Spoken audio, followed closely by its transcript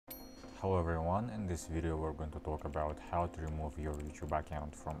Hello everyone, in this video we're going to talk about how to remove your YouTube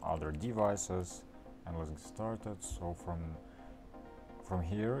account from other devices, and let's get started. So from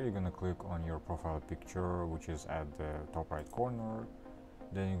here you're going to click on your profile picture, which is at the top right corner.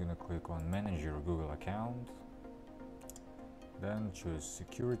 Then you're going to click on manage your Google account, then choose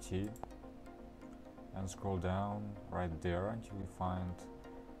security and scroll down right there until you find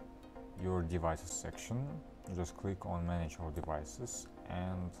your devices section. Just click on manage all devices,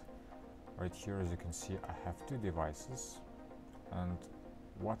 and right here, as you can see, I have two devices. And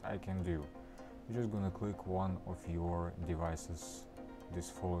what I can do, you're just gonna click one of your devices, this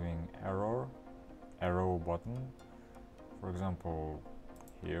following arrow button, for example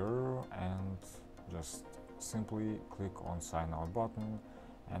here, and just simply click on sign out button,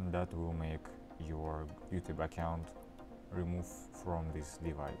 and that will make your YouTube account remove from this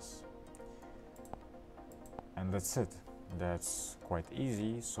device. And that's it. That's quite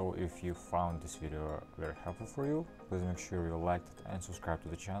easy. So if you found this video very helpful for you, please make sure you liked it and subscribe to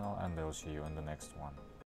the channel, and I will see you in the next one.